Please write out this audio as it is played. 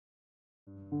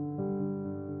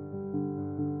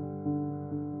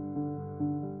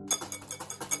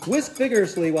Whisk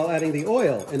vigorously while adding the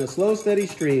oil in a slow, steady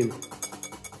stream.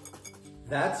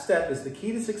 That step is the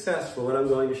key to success for what I'm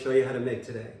going to show you how to make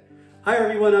today. Hi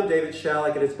everyone, I'm David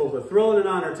Shalleck, and it's both a thrill and an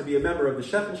honor to be a member of the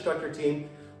Chef Instructor team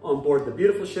on board the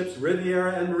beautiful ships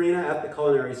Riviera and Marina at the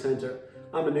Culinary Center.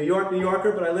 I'm a New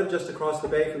Yorker, but I live just across the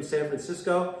bay from San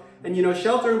Francisco. And you know,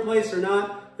 shelter in place or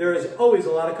not, there is always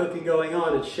a lot of cooking going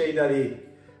on at Chez David.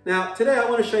 Now, today I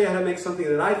want to show you how to make something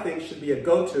that I think should be a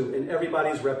go-to in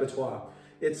everybody's repertoire.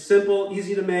 It's simple,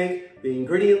 easy to make, the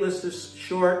ingredient list is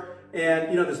short,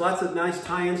 and you know, there's lots of nice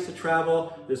tie-ins to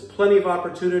travel. There's plenty of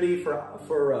opportunity for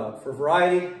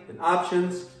variety and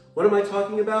options. What am I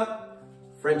talking about?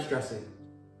 French dressing.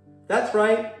 That's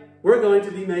right, we're going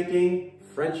to be making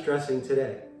French dressing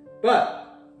today.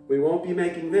 But we won't be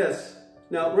making this.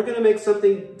 No, we're going to make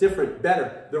something different,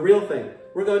 better, the real thing.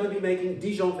 We're going to be making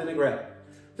Dijon vinaigrette.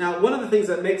 Now, one of the things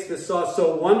that makes this sauce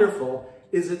so wonderful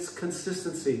is its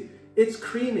consistency. It's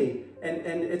creamy, and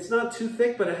it's not too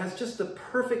thick, but it has just the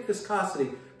perfect viscosity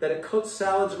that it coats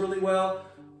salads really well.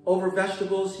 Over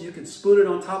vegetables, you can spoon it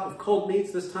on top of cold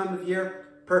meats this time of year.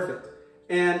 Perfect.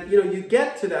 And you know, you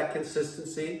get to that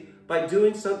consistency by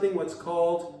doing something what's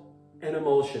called an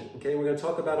emulsion. Okay, we're going to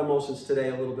talk about emulsions today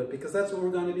a little bit because that's what we're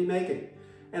going to be making.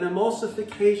 An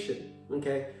emulsification,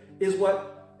 okay, is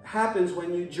what happens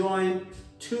when you join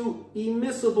two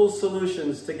immiscible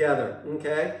solutions together,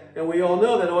 okay? And we all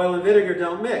know that oil and vinegar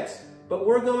don't mix, but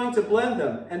we're going to blend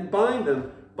them and bind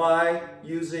them by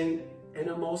using an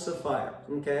emulsifier,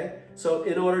 okay? So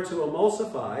in order to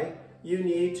emulsify, you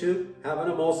need to have an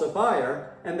emulsifier,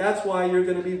 and that's why you're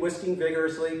going to be whisking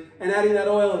vigorously and adding that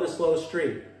oil in a slow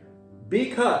stream.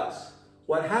 Because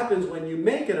what happens when you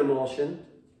make an emulsion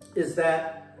is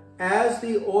that as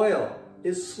the oil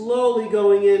is slowly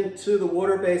going into the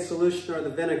water-based solution or the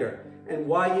vinegar, and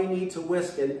why you need to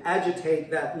whisk and agitate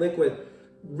that liquid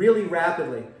really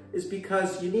rapidly is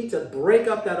because you need to break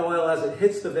up that oil as it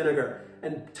hits the vinegar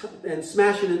and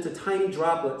smash it into tiny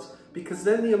droplets, because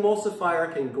then the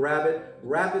emulsifier can grab it,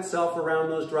 wrap itself around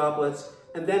those droplets,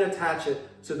 and then attach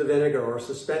it to the vinegar or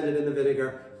suspend it in the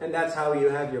vinegar, and that's how you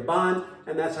have your bond,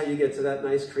 and that's how you get to that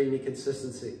nice creamy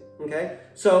consistency, okay?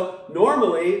 So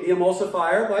normally the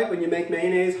emulsifier, like when you make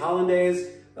mayonnaise, hollandaise,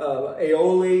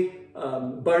 aioli,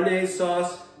 béarnaise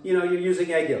sauce, you know, you're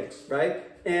using egg yolks, right?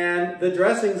 And the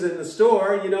dressings in the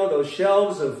store, you know, those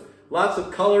shelves of lots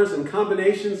of colors and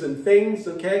combinations and things,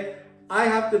 okay? I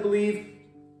have to believe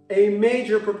a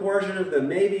major proportion of them,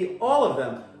 maybe all of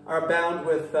them, are bound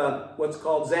with what's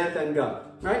called xanthan gum,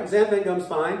 right? Xanthan gum's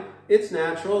fine. It's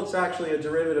natural. It's actually a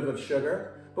derivative of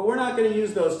sugar. But we're not going to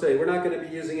use those today. We're not going to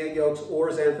be using egg yolks or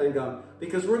xanthan gum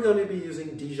because we're going to be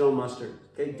using Dijon mustard.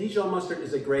 Okay? Dijon mustard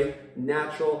is a great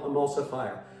natural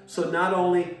emulsifier. So not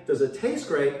only does it taste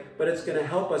great, but it's going to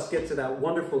help us get to that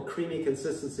wonderful creamy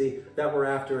consistency that we're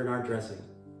after in our dressing.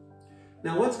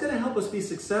 Now, what's going to help us be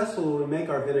successful when we make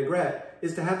our vinaigrette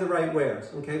is to have the right wares,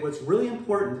 okay? What's really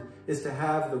important is to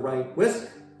have the right whisk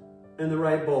and the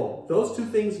right bowl. Those two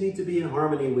things need to be in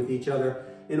harmony with each other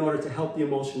in order to help the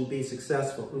emulsion be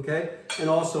successful, okay? And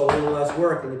also a little less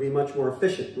work and to be much more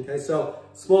efficient, okay? So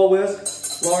small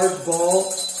whisk, large bowl,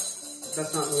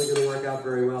 that's not really going to work out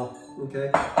very well, okay?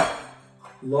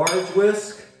 Large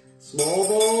whisk, small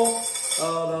bowl,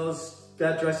 oh,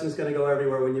 that dressing's going to go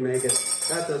everywhere when you make it.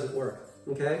 That doesn't work.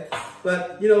 Okay,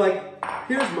 but you know, like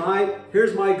here's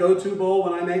my go-to bowl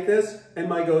when I make this, and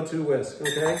my go-to whisk.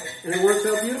 Okay, and it works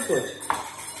out beautifully.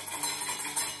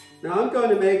 Now I'm going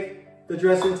to make the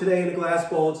dressing today in a glass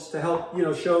bowl just to help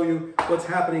show you what's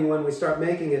happening when we start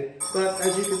making it. But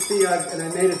as you can see, and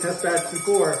I made a test batch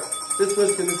before, this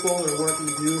whisk and this bowl are working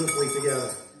beautifully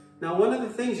together. Now, one of the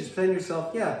things you're saying to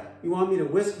yourself, yeah, you want me to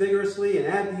whisk vigorously and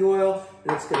add the oil,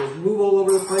 and it's going to move all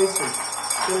over the place, and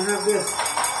it's going to have this.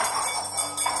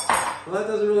 Well, that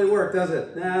doesn't really work, does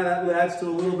it? Nah, that adds to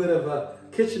a little bit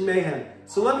of kitchen mayhem.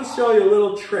 So let me show you a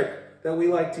little trick that we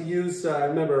like to use, I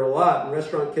remember a lot in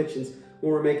restaurant kitchens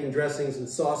when we're making dressings and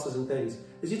sauces and things,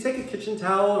 is you take a kitchen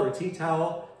towel or a tea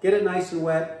towel, get it nice and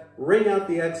wet, wring out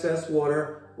the excess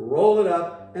water, roll it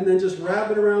up, and then just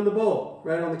wrap it around the bowl,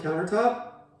 right on the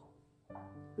countertop,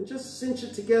 and just cinch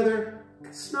it together,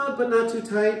 snug but not too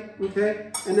tight,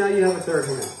 okay? And now you have a third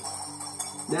hand.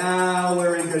 Now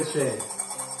we're in good shape.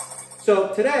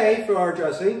 So today, for our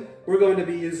dressing, we're going to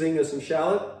be using some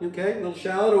shallot, okay? A little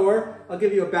shallot, or I'll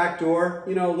give you a backdoor, a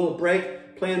little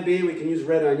break. Plan B, we can use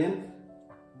red onion.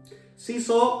 Sea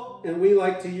salt, and we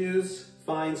like to use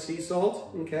fine sea salt,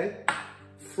 okay?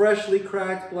 Freshly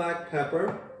cracked black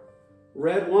pepper,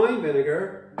 red wine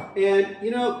vinegar, and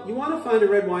you want to find a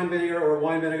red wine vinegar or a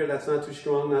wine vinegar that's not too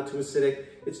strong, not too acidic.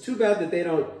 It's too bad that they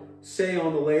don't say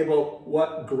on the label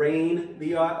what grain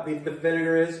the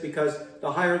vinegar is, because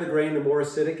the higher the grain, the more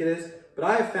acidic it is. But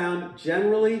I have found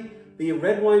generally the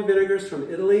red wine vinegars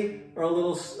from Italy are a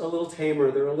little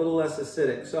tamer. They're a little less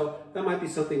acidic. So that might be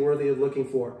something worthy of looking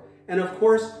for. And of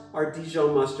course, our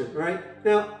Dijon mustard, right?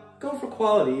 Now, go for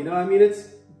quality, you know, I mean, it's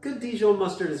good Dijon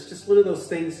mustard is just one of those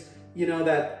things, you know,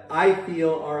 that I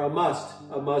feel are a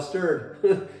mustard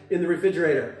in the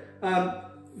refrigerator.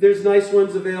 There's nice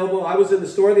ones available. I was in the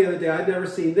store the other day. I'd never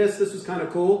seen this. This was kind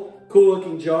of cool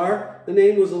looking jar. The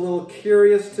name was a little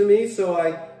curious to me, so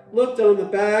I looked on the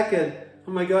back and,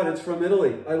 oh my God, it's from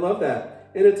Italy. I love that.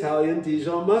 An Italian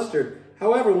Dijon mustard.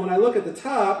 However, when I look at the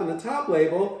top, in the top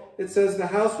label, it says the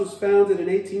house was founded in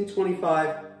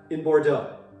 1825 in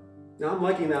Bordeaux. Now, I'm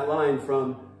liking that line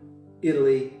from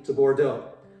Italy to Bordeaux.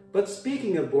 But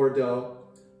speaking of Bordeaux,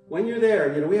 when you're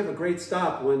there, you know, we have a great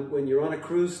stop when you're on a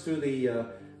cruise through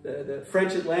the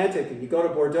French Atlantic and you go to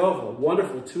Bordeaux for a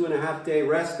wonderful 2.5-day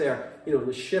rest there. You know,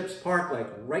 the ship's parked like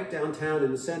right downtown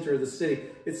in the center of the city.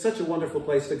 It's such a wonderful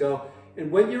place to go.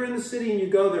 And when you're in the city and you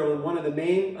go there on one of the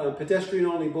main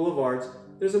pedestrian-only boulevards,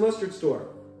 there's a mustard store.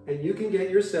 And you can get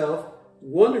yourself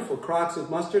wonderful crocks of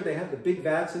mustard. They have the big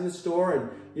vats in the store, and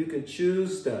you can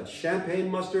choose the champagne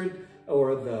mustard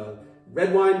or the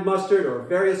red wine mustard or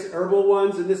various herbal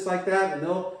ones and this like that, and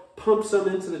they'll pump some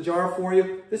into the jar for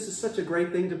you. This is such a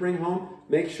great thing to bring home.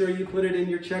 Make sure you put it in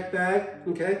your check bag,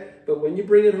 okay? But when you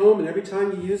bring it home and every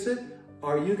time you use it,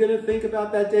 are you going to think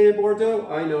about that day in Bordeaux?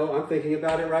 I know, I'm thinking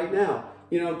about it right now.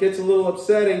 You know, it gets a little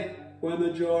upsetting when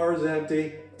the jar is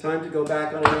empty. Time to go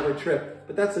back on another trip.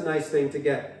 But that's a nice thing to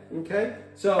get, okay?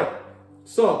 So,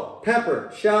 salt,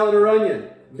 pepper, shallot or onion,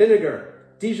 vinegar,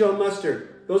 Dijon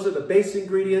mustard. Those are the base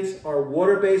ingredients, our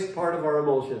water-based part of our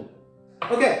emulsion.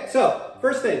 Okay, so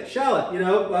first thing, shallot, you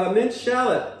know, minced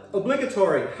shallot,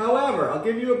 obligatory. However, I'll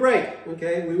give you a break,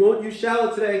 okay? We won't use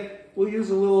shallot today. We'll use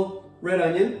a little red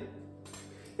onion.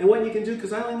 And what you can do,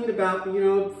 because I only need about, you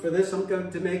know, for this I'm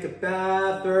going to make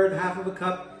about half of a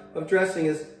cup of dressing,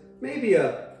 is maybe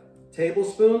a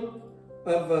tablespoon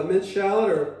of minced shallot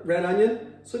or red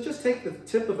onion. So just take the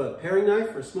tip of a paring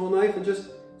knife or a small knife and just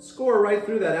score right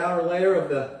through that outer layer of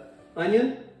the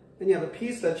onion. And you have a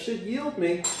piece that should yield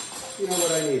me, you know,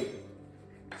 what I need.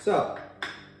 So,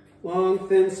 long,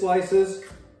 thin slices,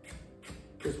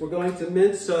 because we're going to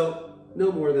mince, so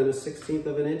no more than 1/16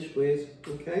 of an inch, please,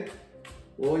 okay?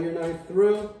 Roll your knife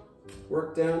through,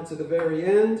 work down to the very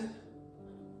end,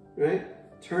 right?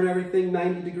 Turn everything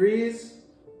 90 degrees,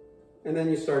 and then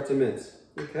you start to mince,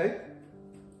 okay?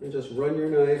 And just run your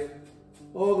knife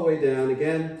all the way down.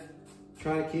 Again,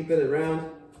 try to keep it around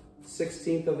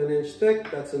 1/16 of an inch thick.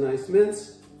 That's a nice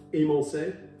mince,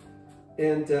 émincé.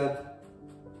 And yeah,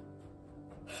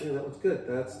 that looks good.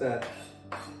 That's that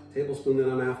tablespoon that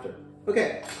I'm after.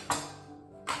 Okay,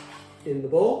 in the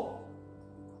bowl.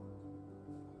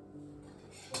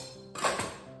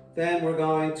 Then we're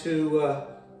going to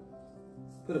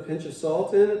put a pinch of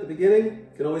salt in at the beginning.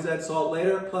 You can always add salt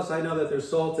later. Plus, I know that there's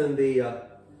salt in the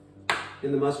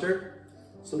mustard.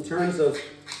 Some turns of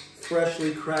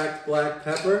freshly cracked black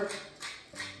pepper.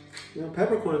 You know,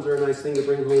 peppercorns are a nice thing to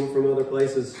bring home from other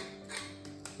places.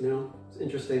 You know, it's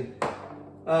interesting.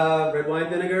 Red wine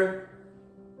vinegar,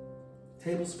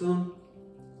 tablespoon.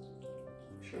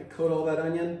 Make sure I coat all that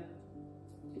onion.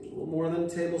 A little more than a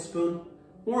tablespoon.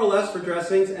 More or less for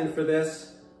dressings, and for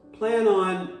this, plan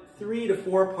on 3 to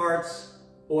 4 parts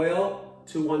oil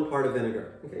to 1 part of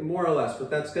vinegar. Okay, more or less,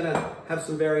 but that's gonna have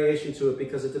some variation to it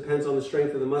because it depends on the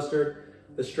strength of the mustard,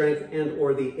 the strength and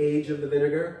or the age of the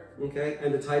vinegar, okay,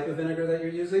 and the type of vinegar that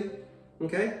you're using,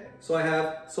 okay? So I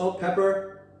have salt,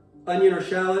 pepper, onion or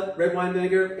shallot, red wine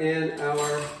vinegar, and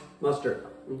our mustard,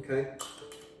 okay?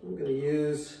 I'm gonna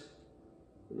use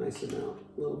a nice amount,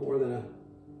 a little more than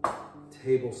a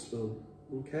tablespoon,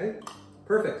 okay?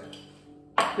 Perfect.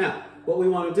 Now, what we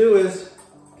want to do is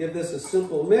give this a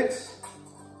simple mix.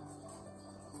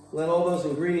 Let all those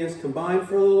ingredients combine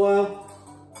for a little while,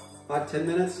 5-10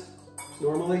 minutes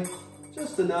normally,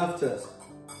 just enough to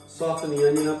soften the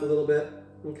onion up a little bit,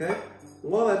 okay?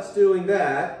 And while that's doing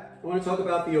that, I want to talk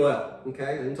about the oil,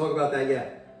 okay? I didn't talk about that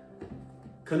yet.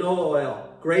 Canola oil,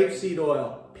 grapeseed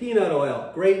oil, peanut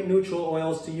oil, great neutral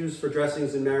oils to use for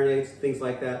dressings and marinades, things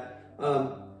like that.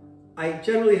 I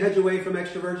generally hedge away from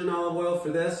extra virgin olive oil for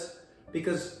this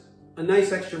because a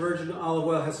nice extra virgin olive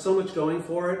oil has so much going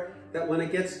for it that when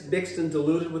it gets mixed and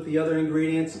diluted with the other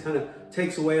ingredients, it kind of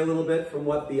takes away a little bit from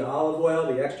what the olive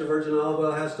oil, the extra virgin olive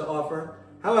oil has to offer.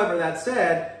 However, that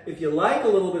said, if you like a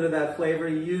little bit of that flavor,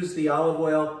 you use the olive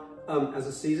oil as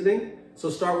a seasoning. So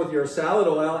start with your salad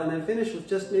oil and then finish with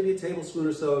just maybe a tablespoon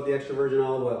or so of the extra virgin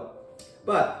olive oil.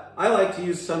 But I like to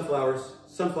use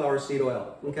sunflower seed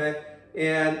oil, okay?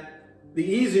 And the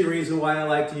easy reason why I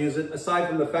like to use it, aside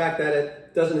from the fact that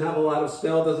it doesn't have a lot of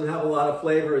smell, doesn't have a lot of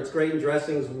flavor, it's great in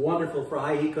dressings, wonderful for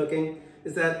high heat cooking,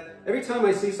 is that every time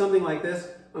I see something like this,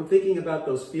 I'm thinking about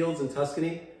those fields in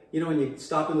Tuscany. You know, when you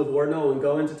stop in Livorno and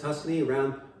go into Tuscany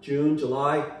around June,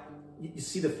 July, you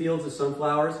see the fields of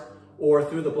sunflowers. Or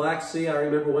through the Black Sea. I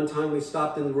remember one time we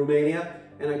stopped in Romania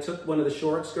and I took one of the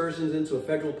shore excursions into a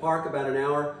federal park about an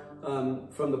hour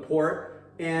from the port.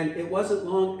 And it wasn't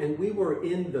long and we were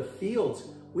in the fields.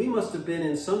 We must have been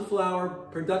in sunflower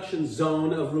production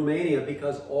zone of Romania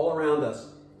because all around us,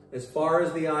 as far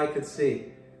as the eye could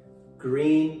see,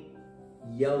 green,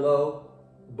 yellow,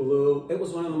 blue. It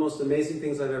was one of the most amazing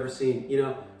things I've ever seen, you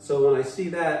know. So when I see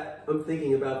that, I'm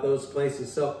thinking about those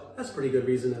places. So that's a pretty good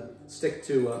reason to stick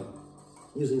to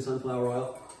using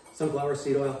sunflower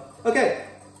seed oil. Okay,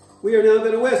 we are now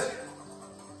going to whisk.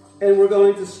 And we're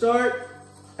going to start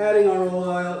adding our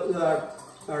oil,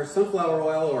 our sunflower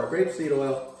oil or grapeseed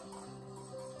oil.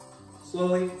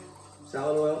 Slowly,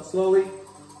 salad oil, slowly,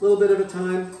 a little bit at a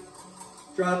time.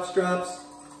 Drops, drops.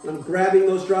 I'm grabbing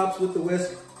those drops with the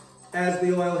whisk as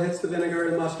the oil hits the vinegar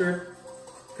and mustard.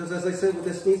 Because as I said,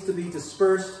 this needs to be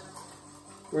dispersed.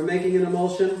 We're making an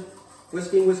emulsion.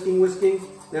 Whisking, whisking, whisking.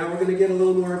 Now we're going to get a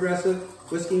little more aggressive.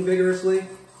 Whisking vigorously.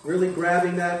 Really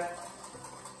grabbing that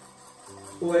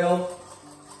oil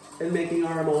and making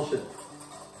our emulsion.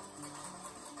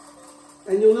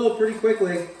 And you'll know pretty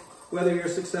quickly whether you're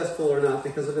successful or not,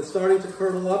 because if it's starting to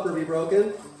curdle up or be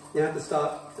broken, you have to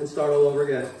stop and start all over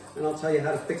again. And I'll tell you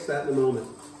how to fix that in a moment.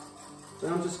 So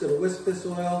I'm just going to whisk this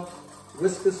oil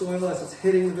as it's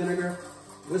hitting the vinegar.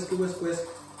 Whisk, whisk, whisk,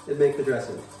 and make the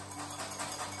dressing.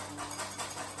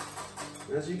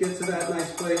 As you get to that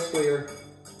nice place where your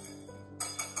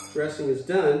dressing is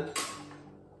done,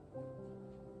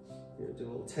 you're going to do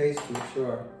a little taste to make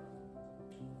sure.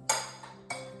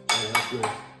 Yeah, that's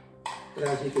nice. But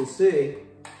as you can see,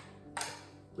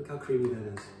 look how creamy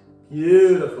that is.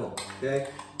 Beautiful, okay?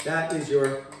 That is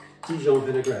your Dijon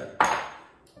vinaigrette.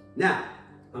 Now,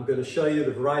 I'm going to show you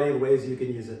the variety of ways you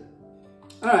can use it.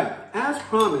 All right, as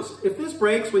promised, if this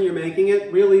breaks when you're making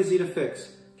it, real easy to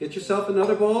fix. Get yourself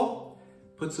another bowl,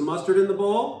 put some mustard in the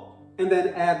bowl, and then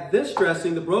add this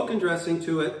dressing, the broken dressing,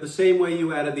 to it the same way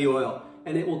you added the oil,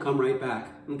 and it will come right back,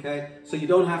 okay? So you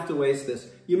don't have to waste this.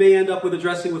 You may end up with a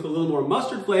dressing with a little more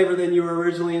mustard flavor than you were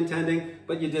originally intending,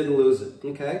 but you didn't lose it,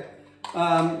 okay?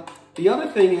 The other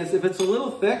thing is, if it's a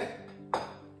little thick,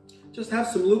 just have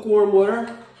some lukewarm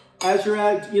water as you're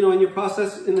at, in your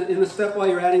process, in the step while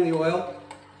you're adding the oil.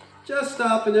 Just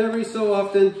stop, and every so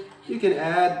often you can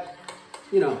add,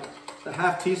 a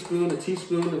half teaspoon, a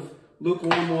teaspoon of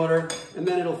lukewarm water, and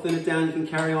then it'll thin it down. You can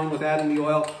carry on with adding the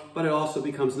oil, but it also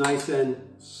becomes nice and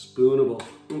spoonable,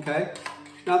 okay?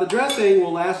 Now the dressing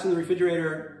will last in the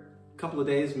refrigerator a couple of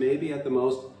days, maybe at the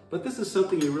most, but this is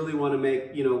something you really want to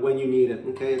make, when you need it,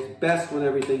 okay? It's best when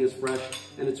everything is fresh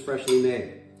and it's freshly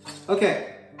made.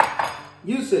 Okay,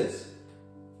 uses.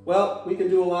 Well, we can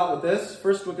do a lot with this.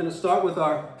 First, we're going to start with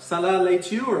our salade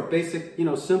laitue, or basic,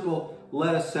 simple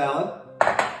lettuce salad.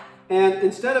 And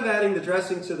instead of adding the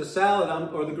dressing to the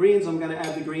salad or the greens, I'm going to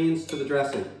add the greens to the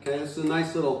dressing. Okay, this is a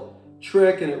nice little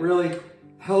trick, and it really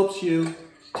helps you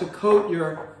to coat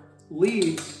your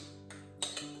leaves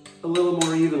a little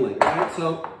more evenly. Right?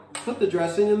 So put the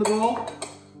dressing in the bowl.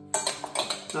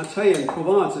 And I'll tell you, in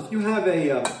Provence, if you have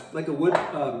a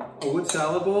wood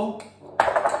salad bowl,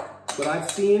 what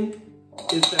I've seen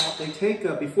is that they take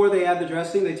before they add the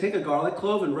dressing, they take a garlic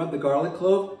clove and rub the garlic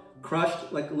clove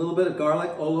crushed, like a little bit of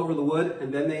garlic all over the wood,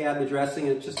 and then they add the dressing,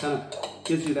 and it just kind of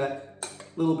gives you that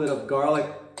little bit of garlic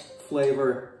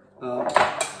flavor.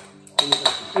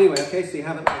 Anyway, okay, so you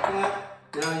have it like that.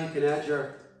 Now you can add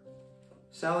your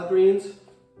salad greens,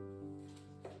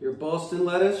 your Boston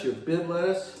lettuce, your Bibb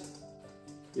lettuce,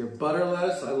 your butter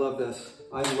lettuce. I love this.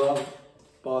 I love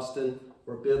Boston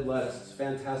or Bibb lettuce. It's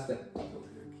fantastic.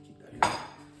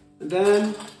 And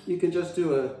then you can just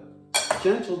do a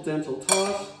gentle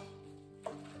toss.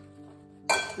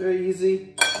 Very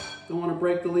easy. Don't want to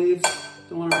break the leaves.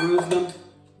 Don't want to bruise them.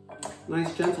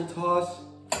 Nice gentle toss.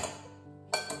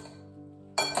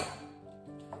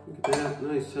 Look at that.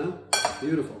 Nice, huh?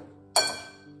 Beautiful.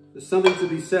 There's something to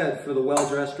be said for the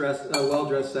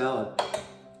well-dressed salad.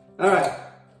 All right.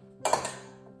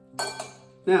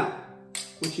 Now,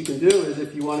 what you can do is,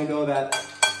 if you want to go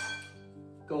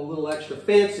a little extra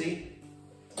fancy,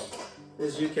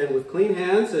 is you can, with clean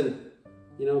hands, and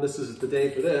this is the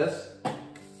day for this,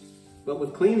 but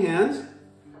with clean hands,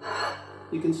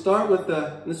 you can start with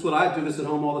and this is what I do this at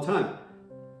home all the time.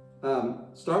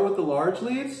 Start with the large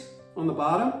leaves, on the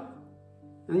bottom.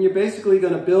 And you're basically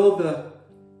going to build the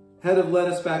head of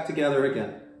lettuce back together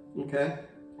again. Okay?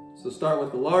 So start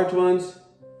with the large ones,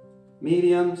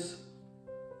 mediums.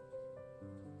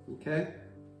 Okay?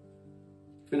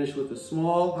 Finish with the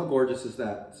small. How gorgeous is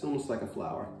that? It's almost like a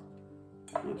flower.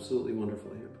 Absolutely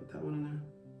wonderful. Here, put that one in there.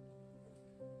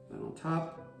 That on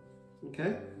top.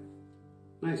 Okay?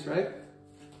 Nice, right?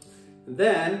 And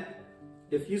then,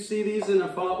 if you see these in an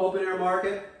open air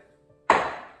market,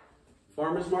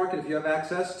 farmer's market, if you have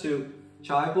access to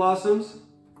chive blossoms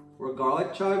or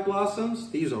garlic chive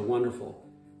blossoms, these are wonderful.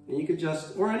 And you could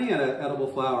just, or any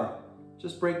edible flower,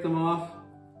 just break them off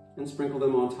and sprinkle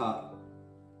them on top.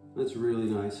 That's really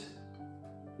nice.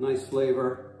 Nice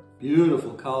flavor,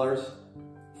 beautiful colors,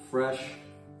 fresh,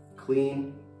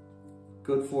 clean,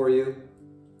 good for you.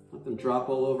 Let them drop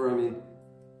all over. I mean,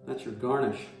 that's your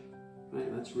garnish,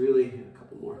 right? That's really, a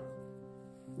couple more,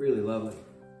 really lovely.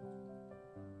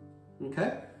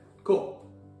 Okay, cool.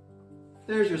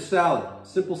 There's your salad,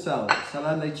 simple salad,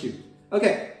 salad lechu.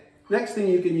 Okay, next thing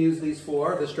you can use these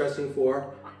for, this dressing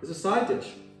for, is a side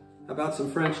dish. How about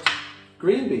some French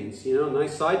green beans? You know,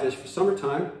 nice side dish for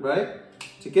summertime, right?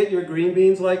 To get your green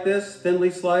beans like this,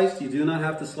 thinly sliced, you do not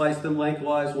have to slice them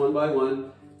lengthwise one by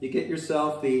one. You get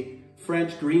yourself the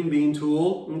French green bean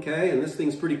tool, okay? And this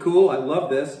thing's pretty cool, I love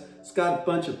this. It's got a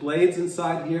bunch of blades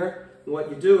inside here. And what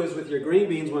you do is with your green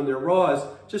beans when they're raw is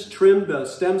just trim the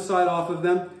stem side off of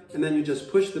them, and then you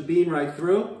just push the bean right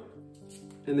through,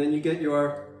 and then you get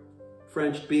your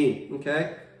French bean,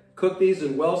 okay? Cook these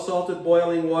in well-salted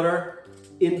boiling water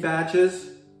in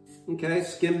batches, okay?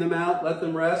 Skim them out, let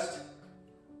them rest,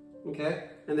 okay?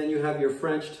 And then you have your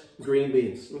Frenched green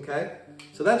beans, okay?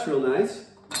 So that's real nice.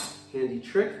 Handy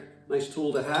trick, nice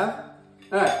tool to have.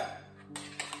 All right,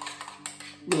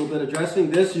 a little bit of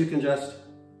dressing. This you can just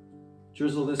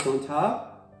drizzle this on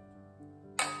top.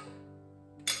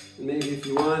 And maybe if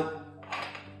you want,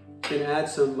 you can add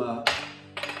some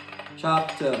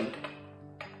chopped,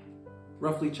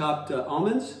 roughly chopped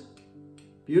almonds.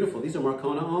 Beautiful, these are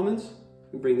Marcona almonds.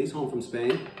 You can bring these home from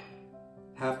Spain.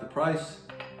 Half the price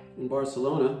in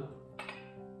Barcelona,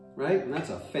 right? And that's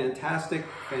a fantastic,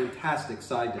 fantastic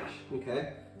side dish,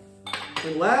 okay?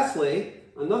 And lastly,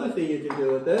 another thing you can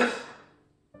do with this,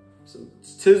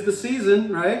 tis the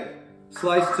season, right?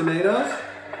 Sliced tomatoes.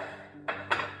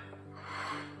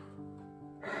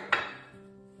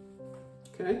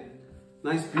 Okay,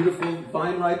 nice, beautiful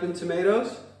vine-ripened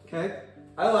tomatoes, okay?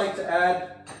 I like to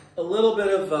add a little bit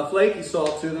of flaky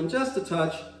salt to them, just a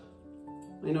touch.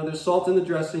 I know there's salt in the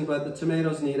dressing, but the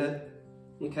tomatoes need it,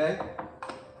 okay?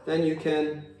 Then you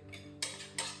can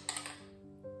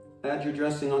add your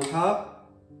dressing on top.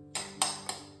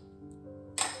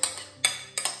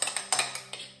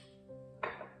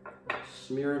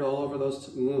 Smear it all over those,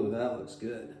 ooh, that looks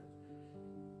good.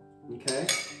 Okay,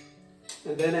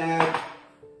 and then add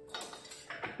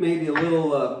maybe a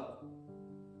little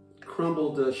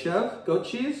crumbled chèvre, goat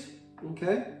cheese,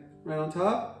 okay, right on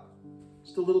top,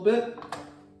 just a little bit.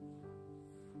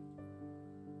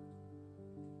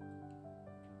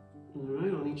 All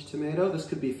right, on each tomato. This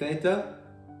could be feta.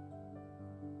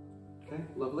 Okay,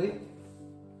 lovely.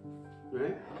 All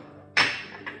right,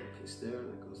 piece there,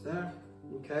 that goes there,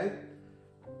 okay.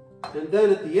 And then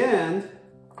at the end,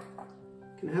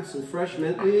 you can have some fresh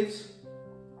mint leaves.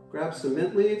 Grab some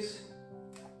mint leaves.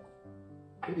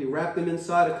 Maybe wrap them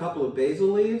inside a couple of basil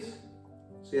leaves.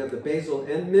 So you have the basil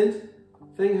and mint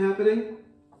thing happening.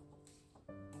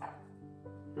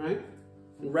 Right?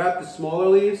 And wrap the smaller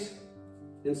leaves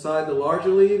inside the larger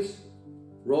leaves.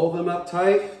 Roll them up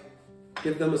tight.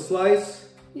 Give them a slice,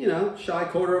 you know, shy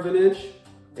 1/4 of an inch,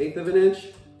 1/8 of an inch.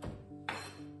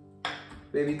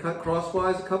 Maybe cut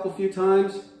crosswise a few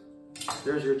times.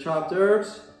 There's your chopped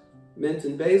herbs, mint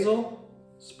and basil.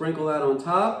 Sprinkle that on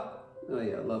top. Oh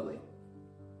yeah, lovely.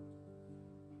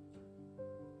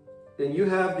 And you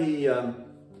have the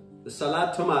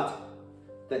salade tomate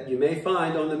that you may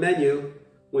find on the menu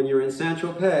when you're in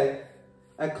Saint-Tropez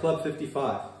at Club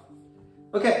 55.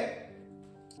 Okay,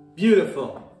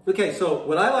 beautiful. Okay, so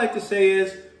what I like to say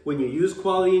is when you use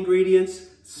quality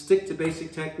ingredients, stick to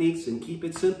basic techniques and keep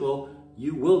it simple,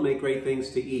 you will make great things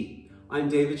to eat. I'm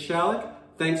David Shalleck.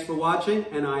 Thanks for watching,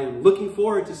 and I am looking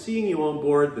forward to seeing you on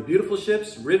board the beautiful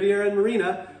ships Riviera and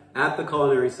Marina at the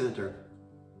Culinary Center.